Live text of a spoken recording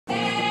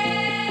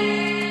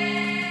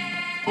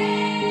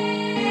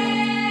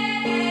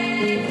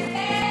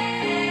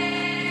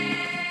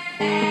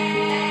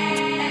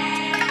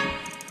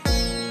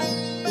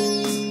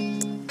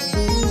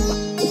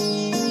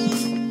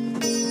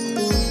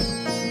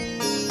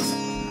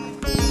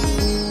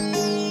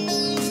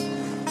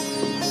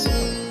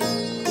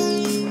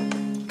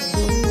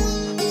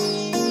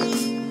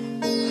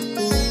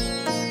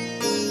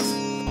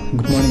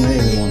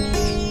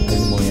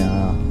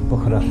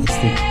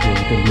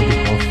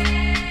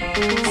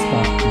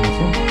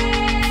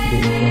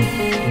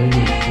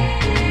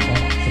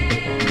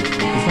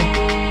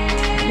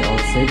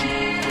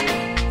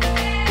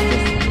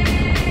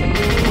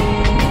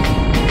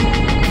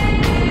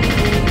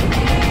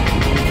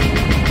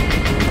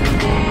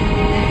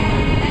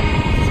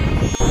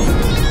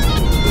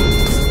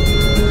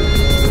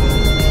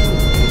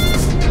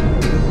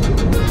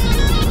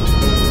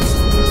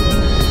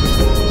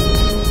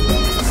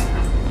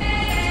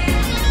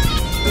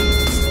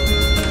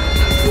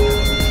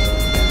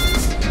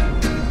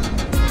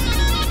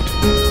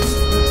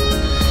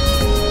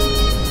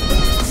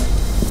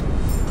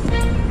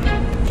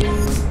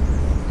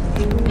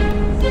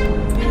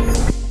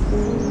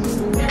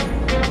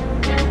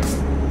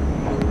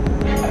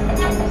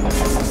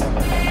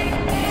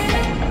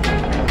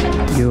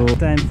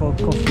time for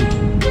coffee.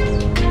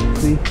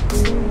 See?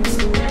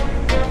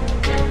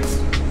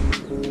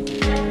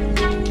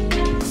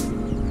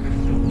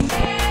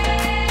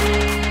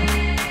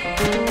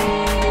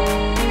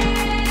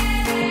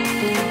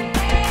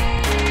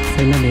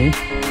 Finally.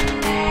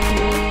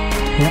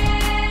 Yeah.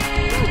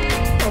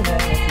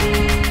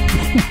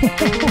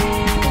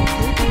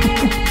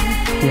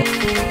 Yeah.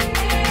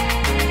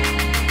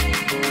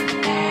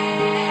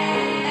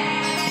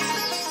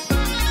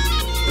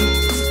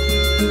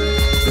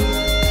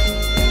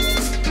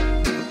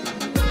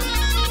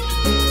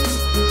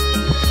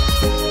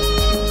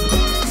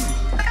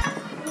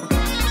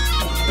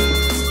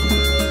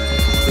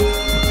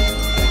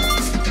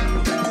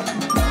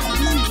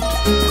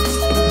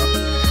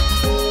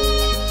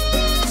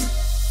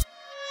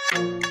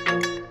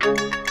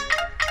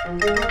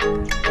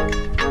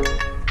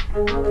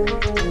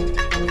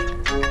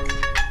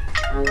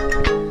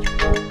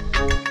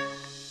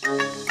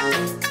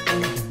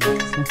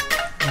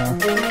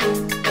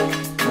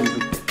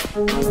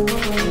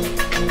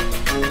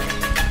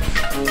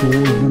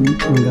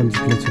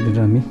 चलेर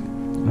हामी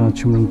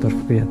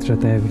छिमरुङतर्फको यात्रा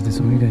तय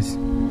गर्दैछौँ है गाइस।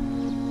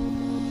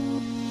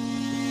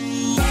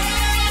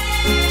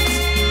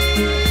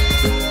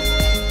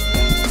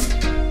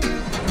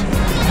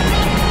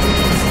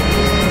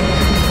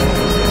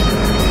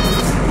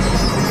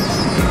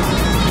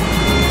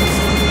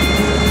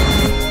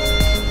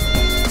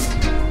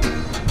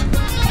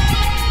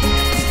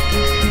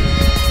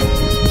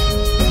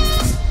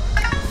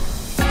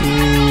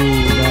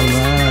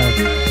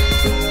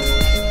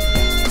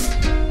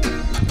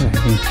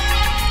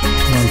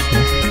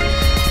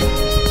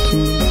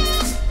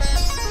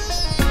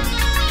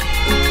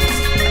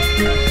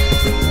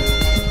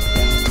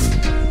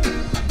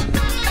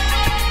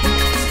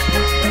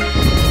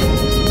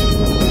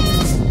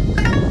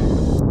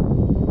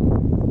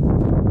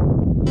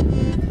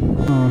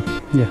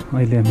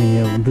 अहिले हामी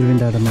यहाँ दुर्बिन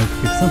डाँडामा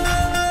आइपुगेको छौँ।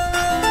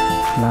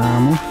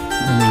 लामो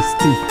अनि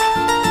स्टिल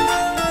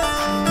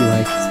यो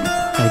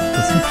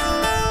हाइकपछि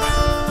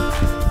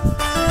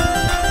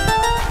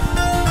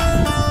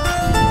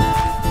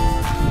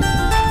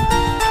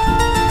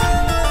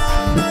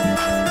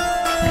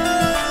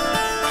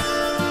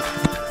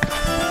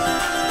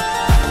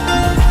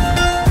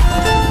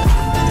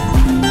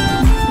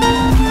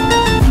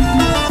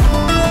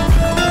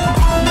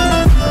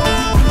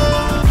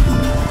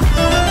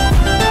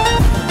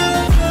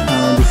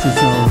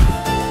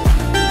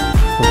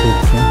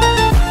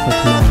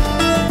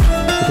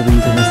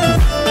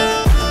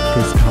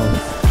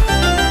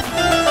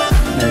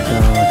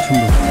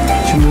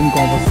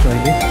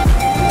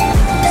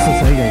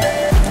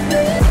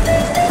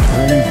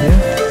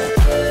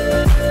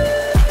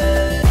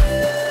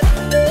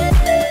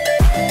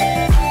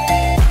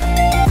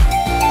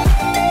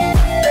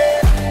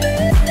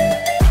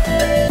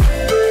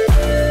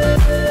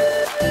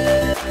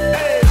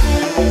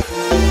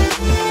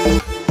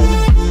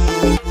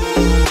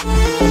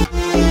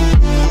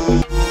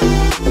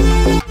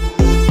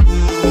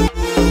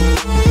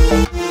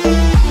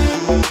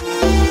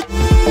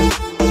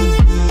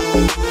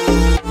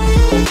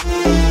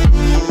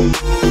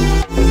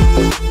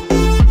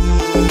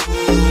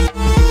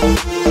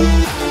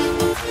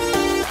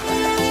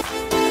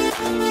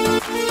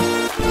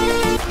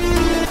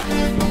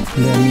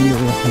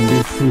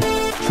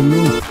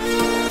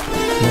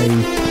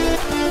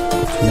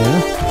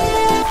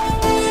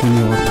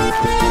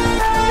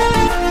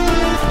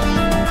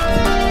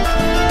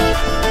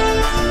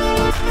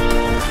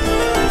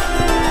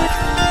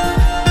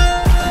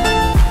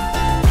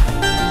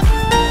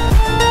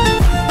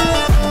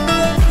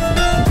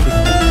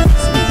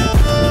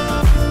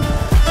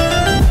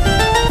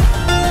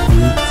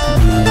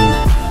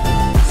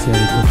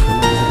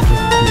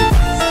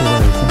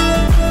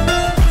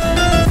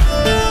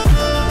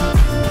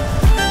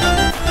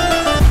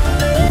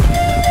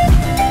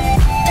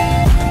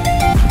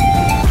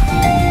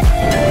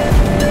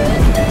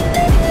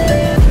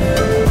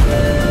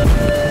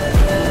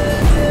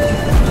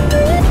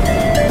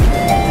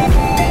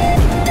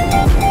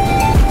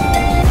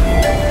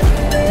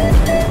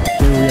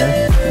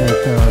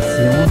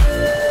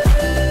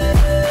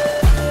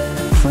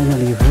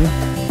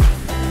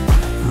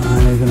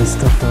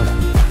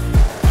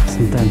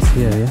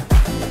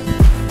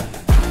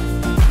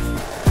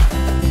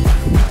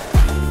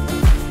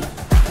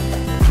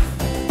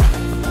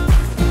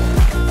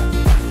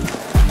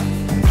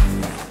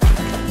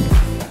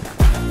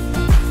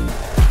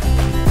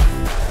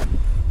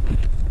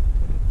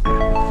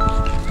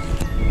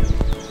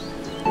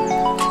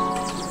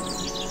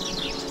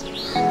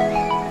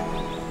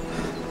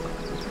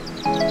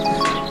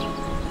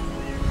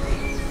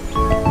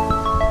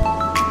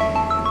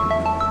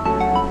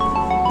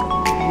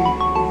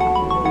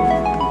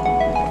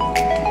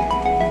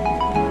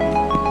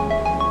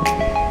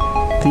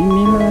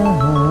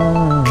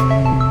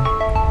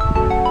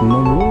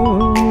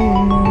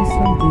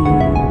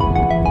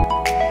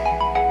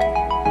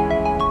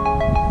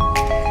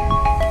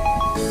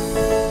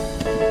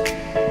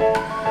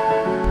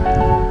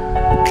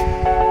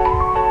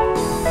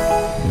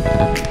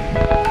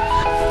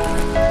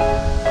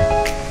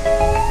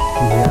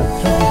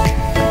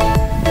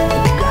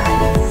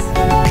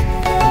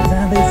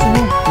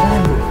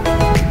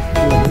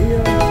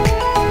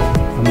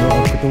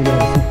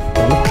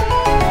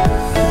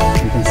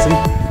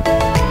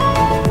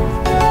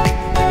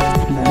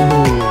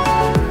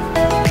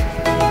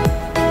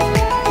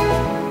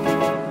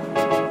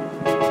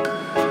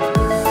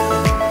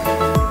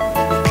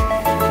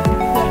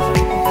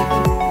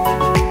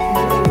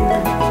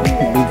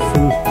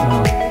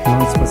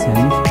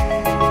हामी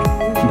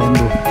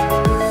ब्याम्बो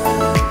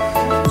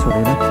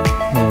छोडेर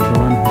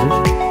दोकानहरू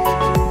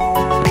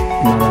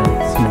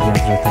हिमालयसम्म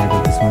यात्रा तय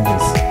गर्दैछौँ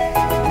गाइस।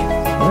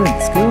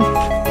 Let's go.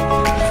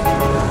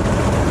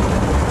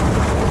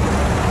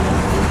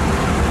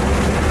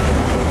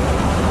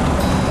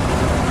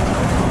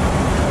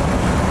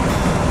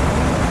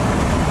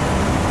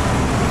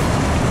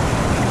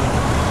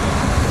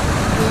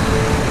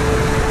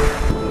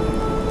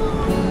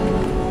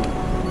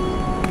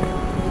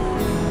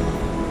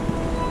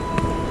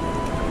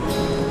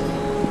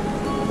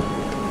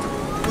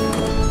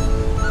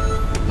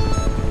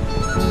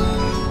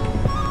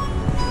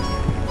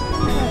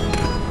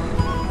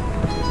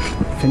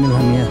 Finally,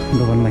 हामी यहाँ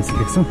दोकानमा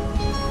आइसकेको छौँ।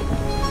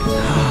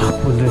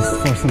 We'll rest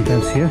for some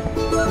time here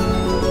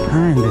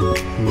and then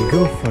we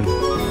go for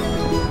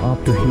up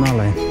to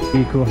Himalaya.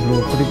 यो हाम्रो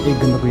करिब 1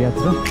 घण्टाको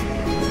यात्रा।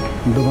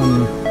 दोकान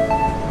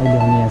अहिले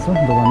हामी यहाँ छौँ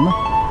दोकानमा।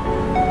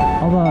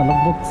 अब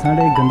लगभग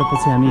 1.5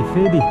 घण्टापछि हामी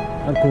फेरि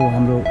अर्को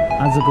हाम्रो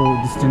आजको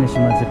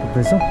डेस्टिनेसनमा चाहिँ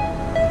पुग्दैछौँ,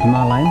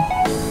 हिमालयन।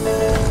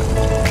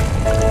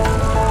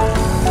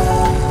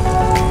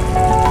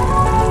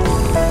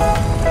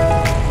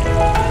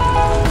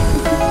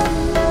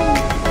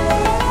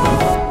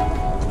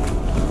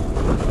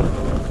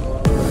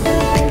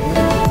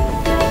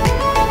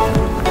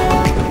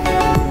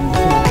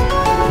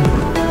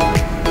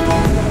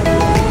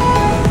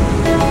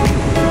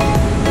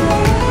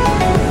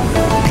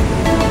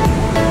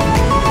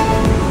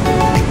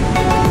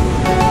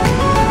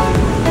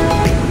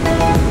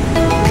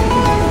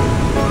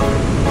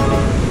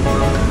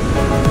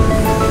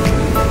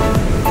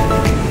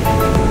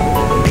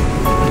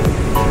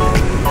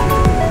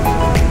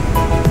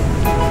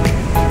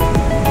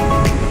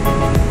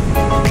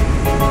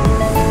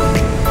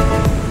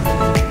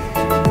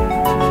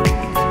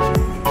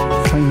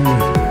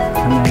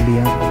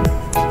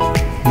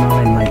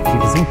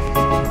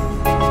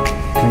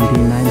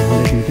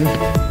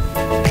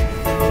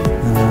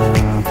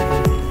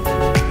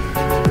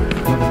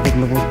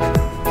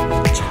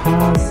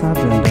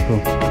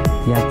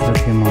 यात्रा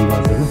थियो हाम्रो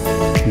आजको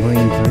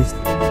going first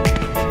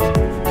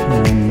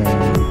and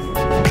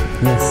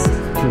yes,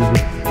 it will be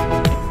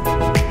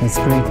it's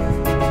great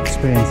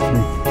experience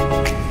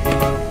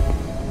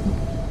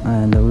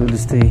and we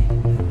will stay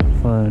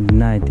for the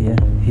night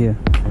here.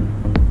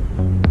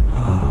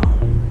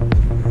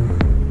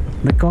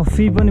 The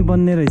coffee पनि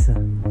बन्ने रहेछ.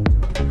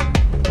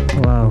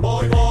 Wow.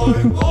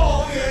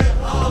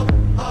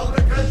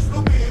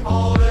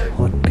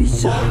 Hot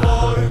pizza.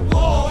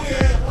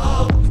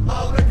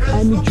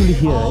 I'm actually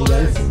here,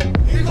 guys.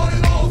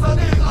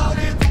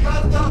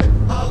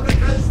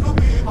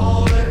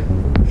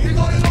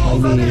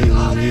 अहिले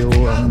यो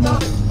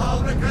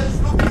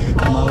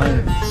मलाई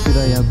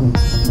पुरा यहाँ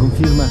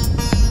घुमफिरमा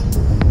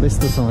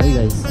व्यस्त छौँ है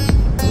guys.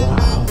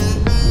 Wow.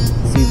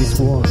 See this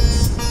walls.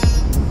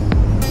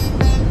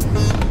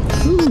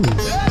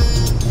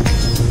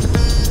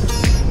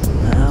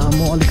 म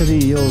अलिकति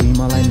यो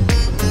हिमालयन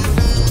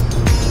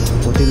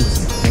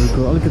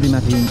होटेल्सहरूको अलिकति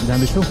माथि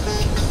जाँदैछु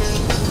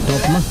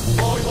टपमा.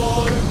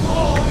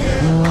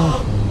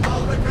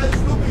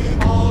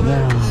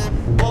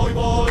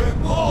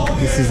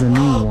 This is a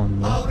new one.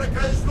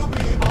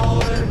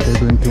 They're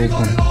going to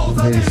open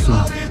very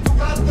soon.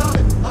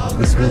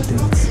 This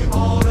hotels.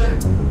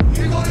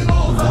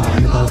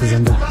 नेपालको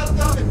झन्डा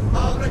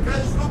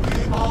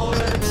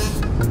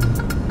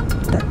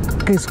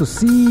ट्याक्कै यसको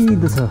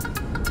सिधो छ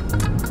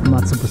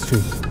Matsup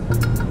Street.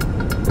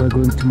 We're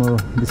going tomorrow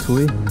this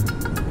way.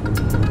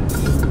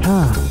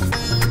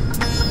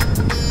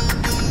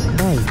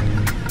 Bye.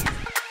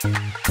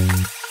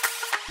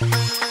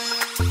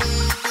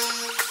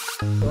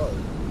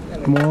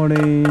 Good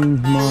morning,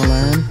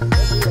 Himalayan.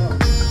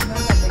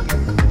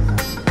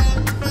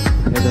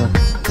 Hello.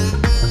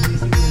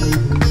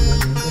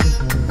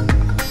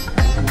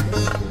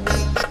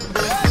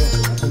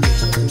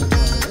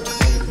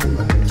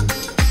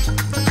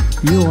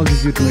 You always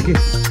do to make it.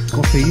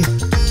 Coffee.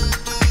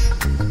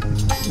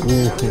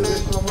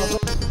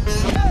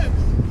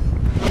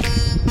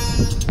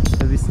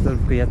 This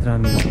तरफको यात्रा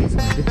हामी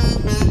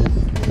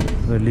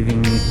we're living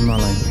in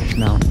Himalaya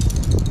now.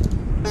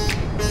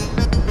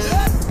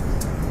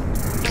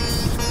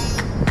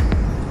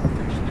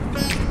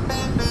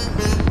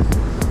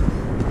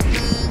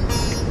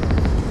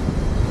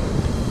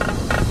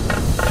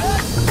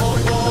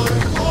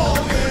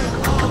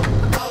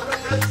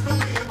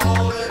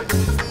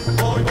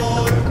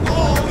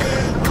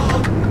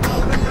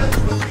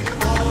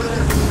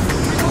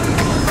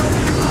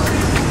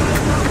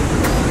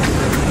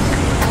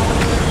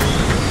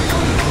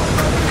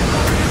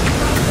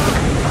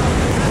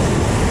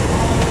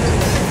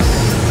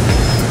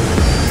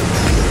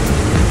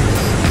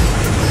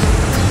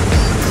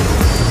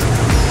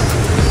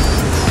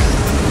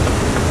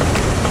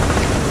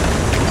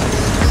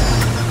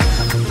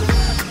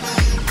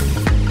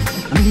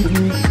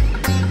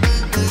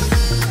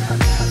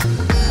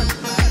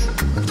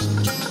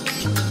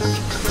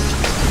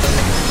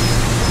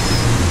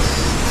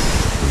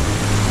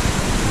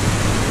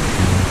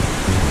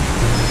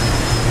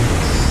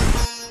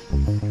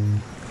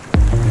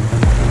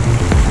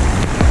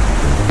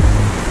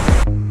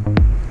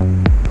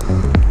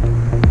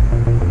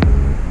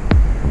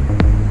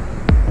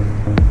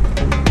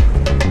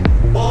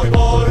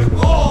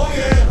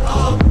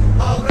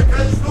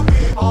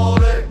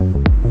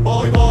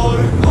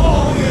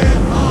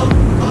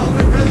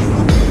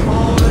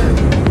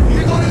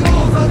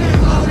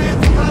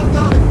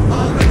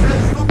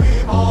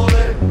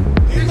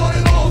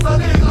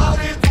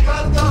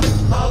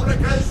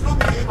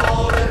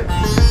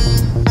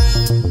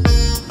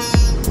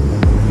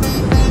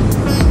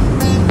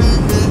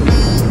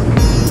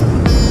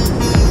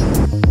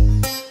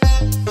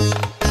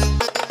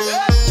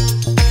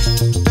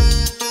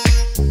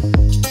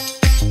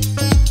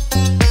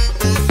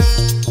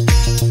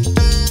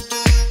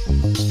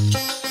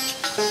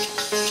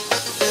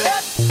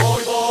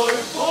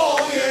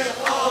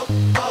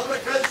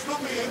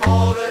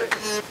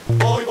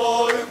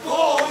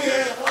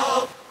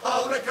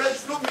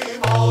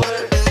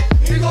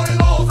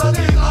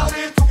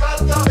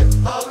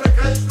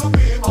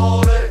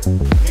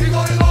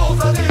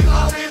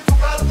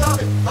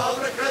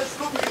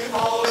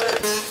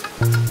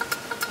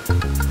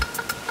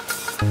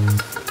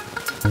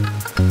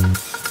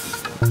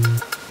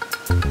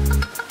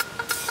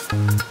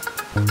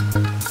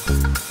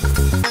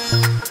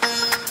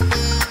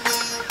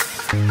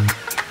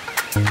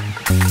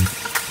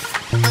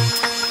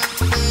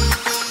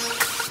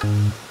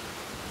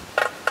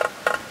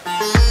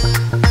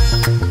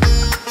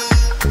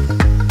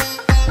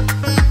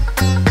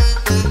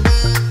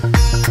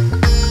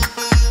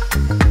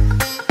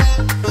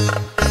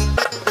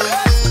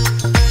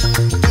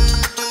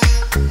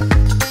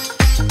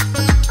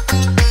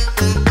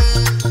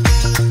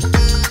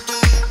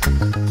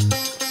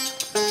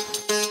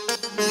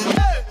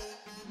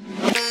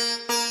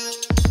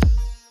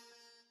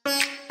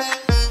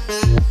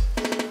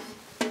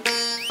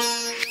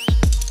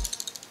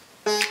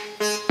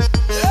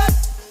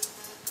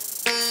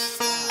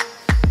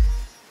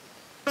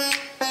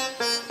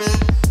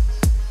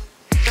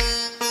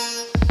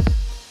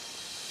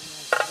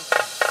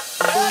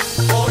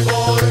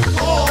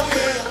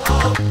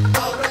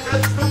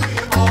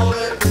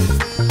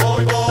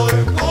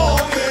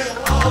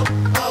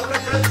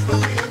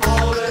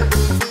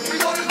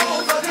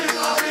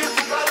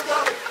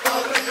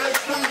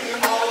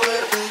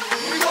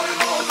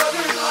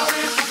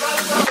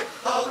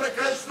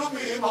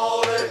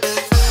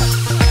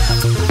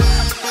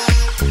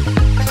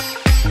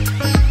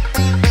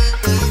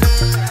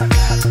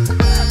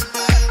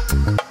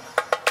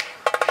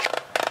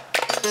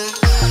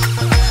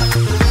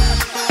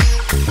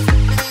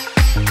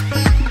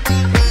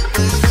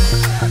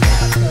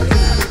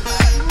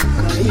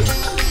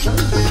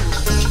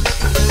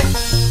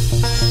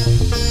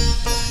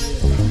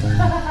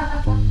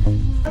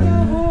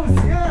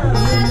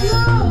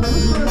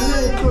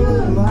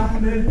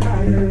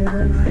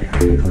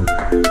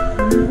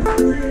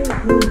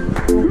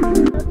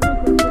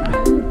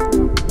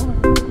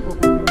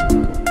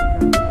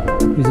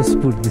 We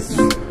just put this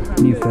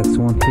new flex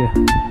one here.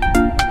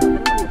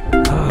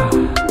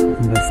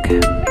 Let's go.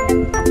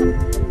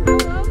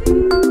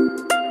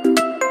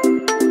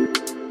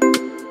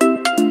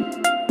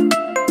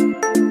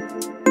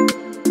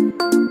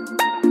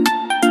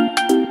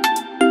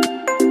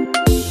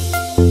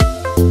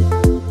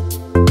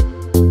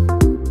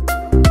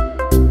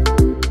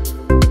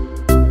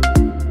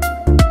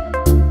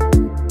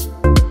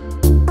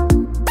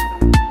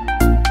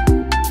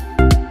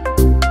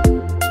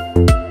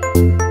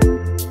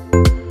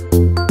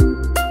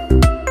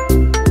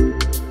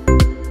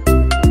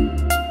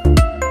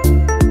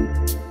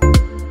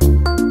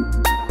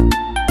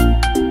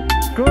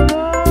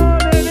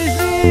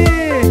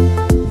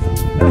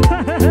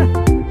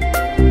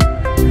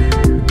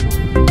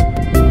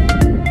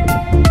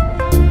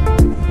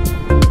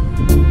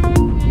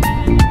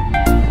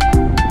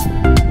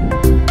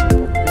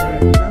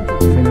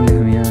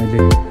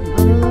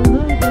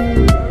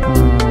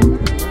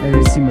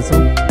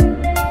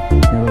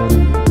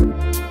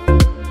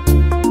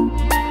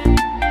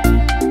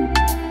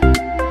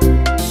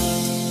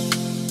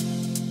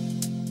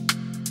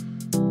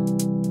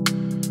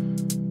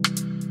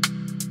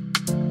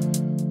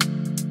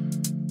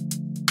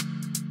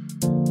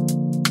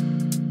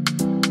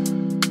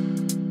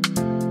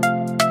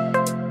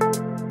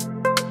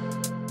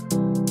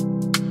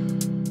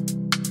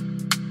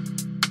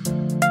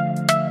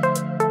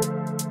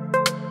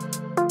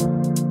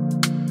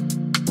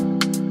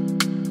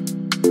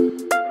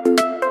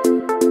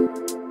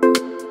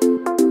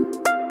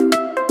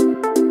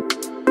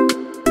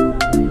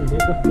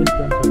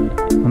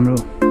 हाम्रो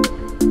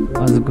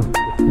आजको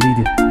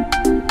video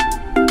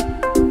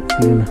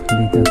लिन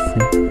लिँदैछ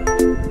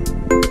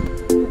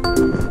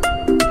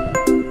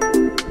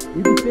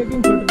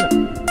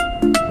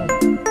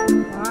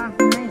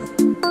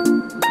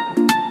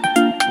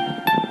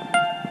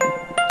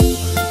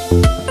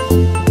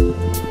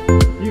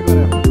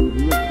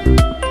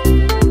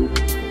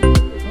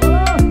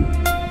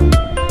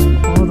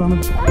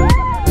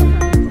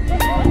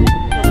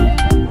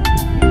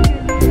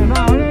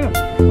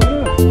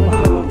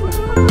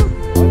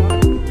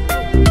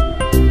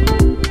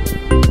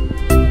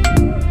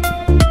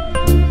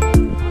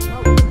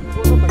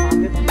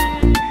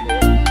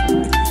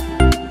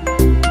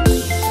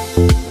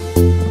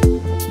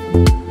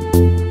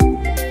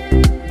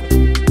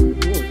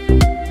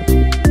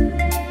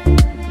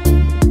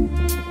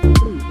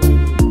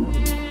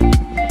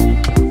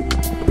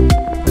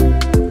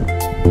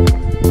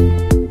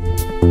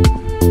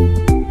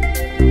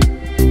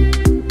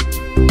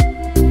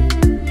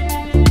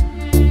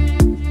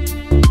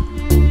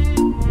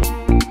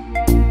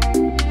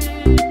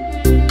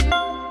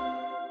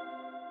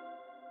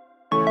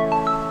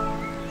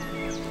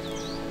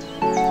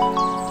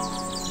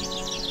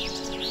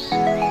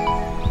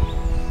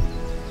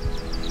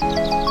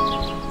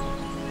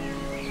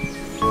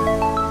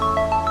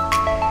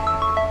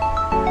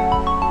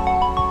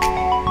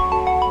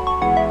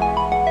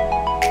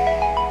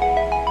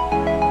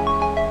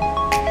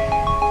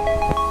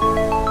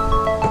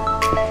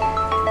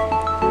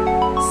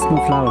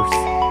flowers.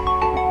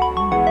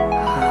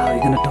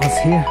 We're gonna toss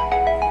here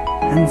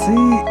and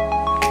see.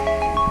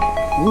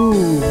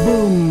 Ooh,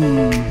 boom!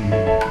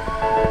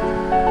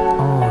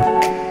 Oh.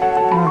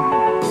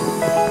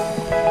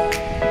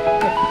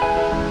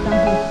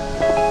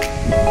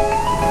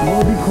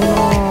 Modi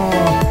Khola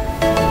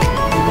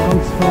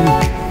comes from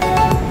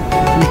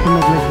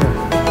Annapurna Glacier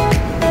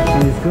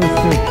and it goes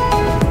to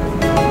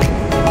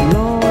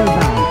lower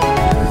down.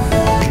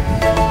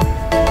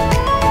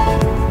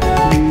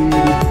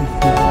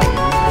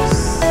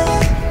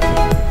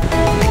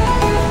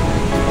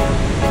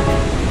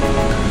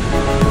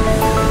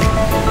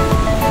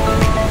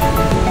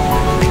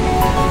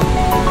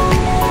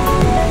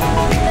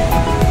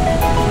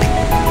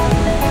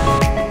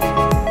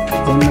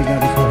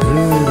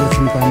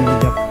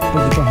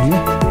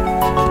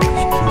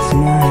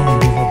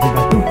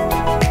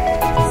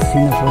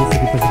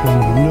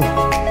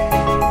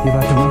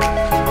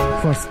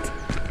 First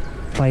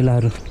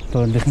पाइलाहरू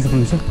तपाईहरु देख्न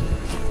सक्नुहुन्छ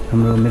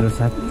हाम्रो मेरो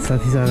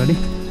साथी छ अगाडि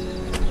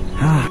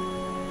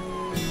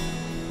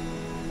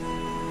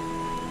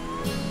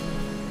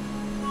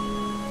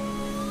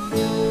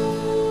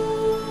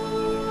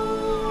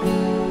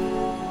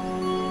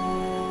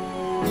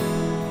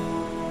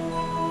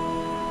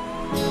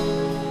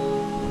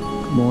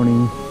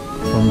morning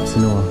from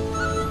Sinoa.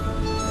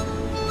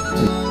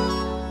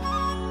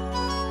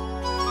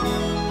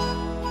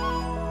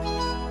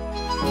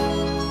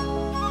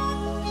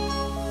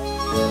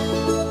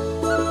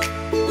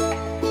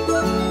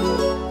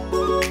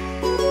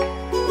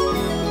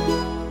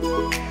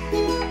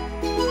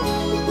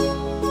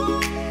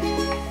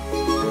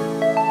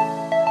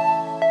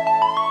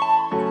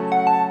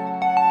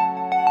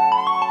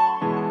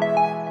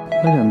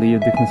 हामीले यो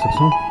देख्न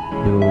सक्छौं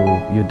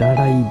यो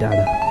डाँडा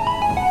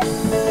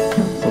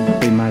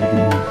सबै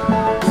मार्दिने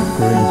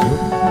रेन्ज हो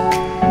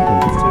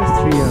just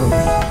 3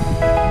 hours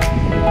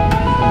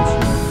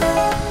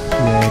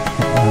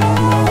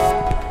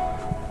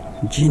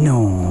Gino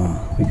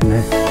we can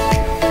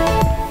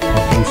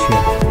mountains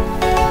here.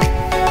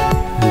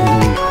 And then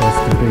we cross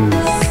the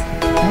bridge.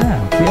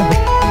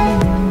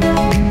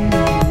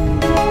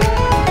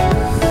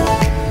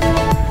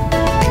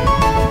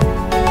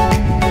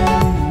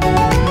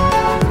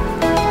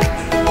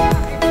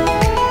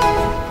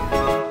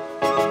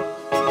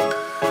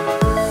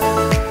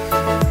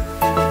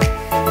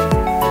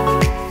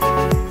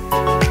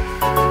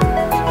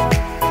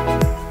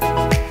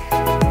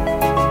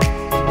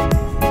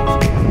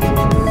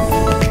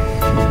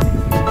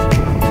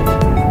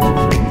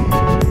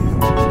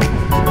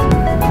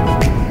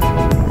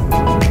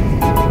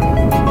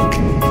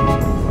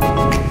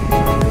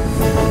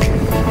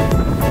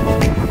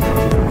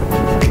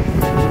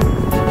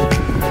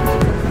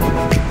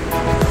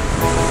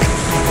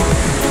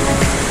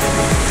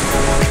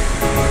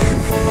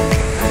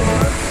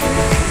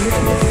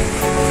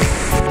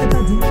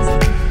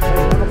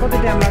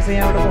 We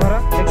have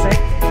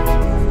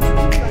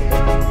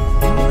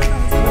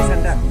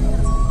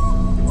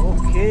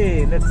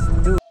Okay, let's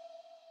do